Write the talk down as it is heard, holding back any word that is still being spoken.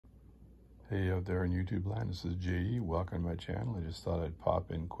Hey out there in YouTube land, this is JE. Welcome to my channel. I just thought I'd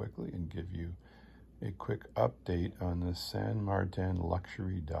pop in quickly and give you a quick update on the San Martin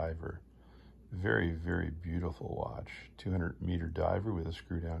Luxury Diver. Very, very beautiful watch. 200-meter diver with a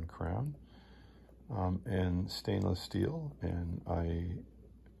screw-down crown and stainless steel. And I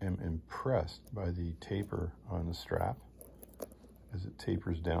am impressed by the taper on the strap as it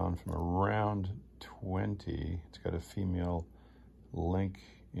tapers down from around 20. It's got a female link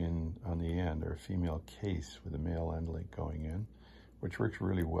on the end, or a female case with a male end link going in, which works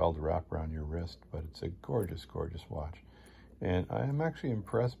really well to wrap around your wrist. But it's a gorgeous, gorgeous watch, and I am actually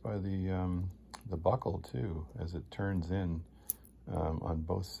impressed by the buckle too, as it turns in on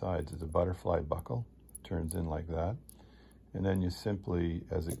both sides. It's a butterfly buckle, turns in like that, and then you simply,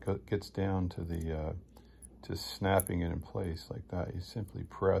 as it gets down to the to snapping it in place like that, you simply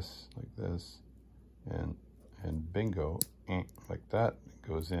press like this, and bingo, like that, it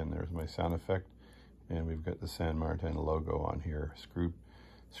goes in. There's my sound effect, and we've got the San Martin logo on here.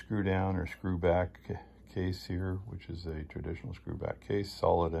 Screw down or screw back case here, which is a traditional screw back case,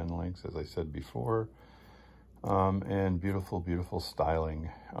 solid end links, as I said before, and beautiful, beautiful styling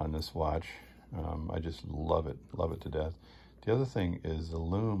on this watch. I just love it to death. The other thing is the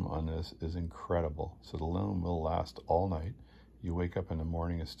lume on this is incredible. So the lume will last all night. You wake up in the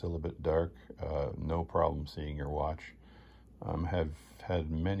morning, it's still a bit dark, no problem seeing your watch. Have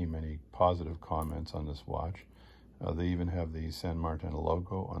had many, many positive comments on this watch. They even have the San Martin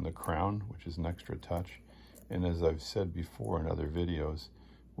logo on the crown, which is an extra touch. And as I've said before in other videos,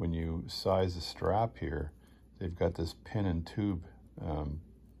 when you size the strap here, they've got this pin and tube,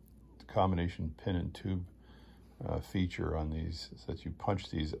 combination pin and tube feature on these, so that you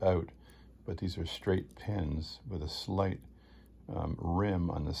punch these out. But these are straight pins with a slight rim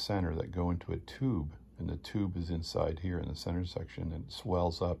on the center that go into a tube, and the tube is inside here in the center section, and it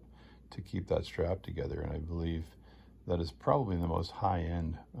swells up to keep that strap together. And I believe that is probably the most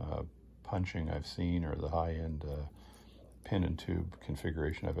high-end punching I've seen, or the high-end pin and tube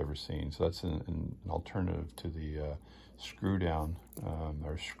configuration I've ever seen. So that's an alternative to the screw down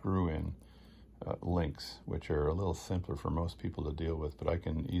or screw in links, which are a little simpler for most people to deal with, but I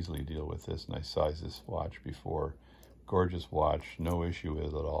can easily deal with this, and I sized this watch before. Gorgeous watch, no issue with it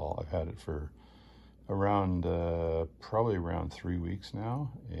at all. I've had it for around probably around 3 weeks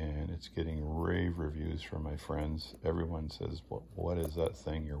now, and it's getting rave reviews from my friends. Everyone says, what is that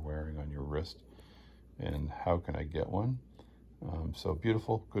thing you're wearing on your wrist, and how can I get one? So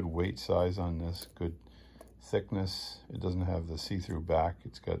beautiful, good weight size on this, good thickness. It doesn't have the see-through back.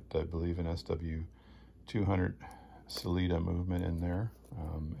 It's got, I believe, an SW200 Sellita movement in there,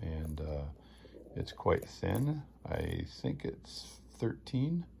 and it's quite thin. I think it's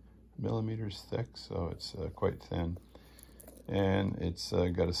 13 millimeters thick, so it's quite thin. And it's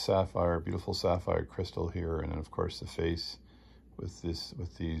got a sapphire, beautiful sapphire crystal here, and then of course the face with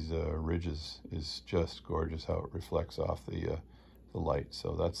these ridges is just gorgeous, how it reflects off the light.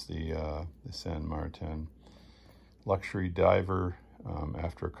 So that's the San Martin Luxury Diver.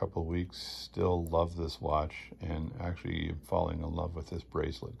 After a couple of weeks, still love this watch, and actually falling in love with this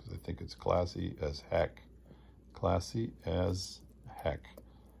bracelet because I think it's classy as heck. Classy as heck.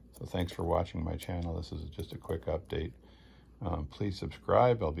 So thanks for watching my channel. This is just a quick update. Please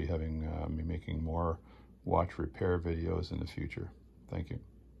subscribe. I'll be making more watch repair videos in the future. Thank you.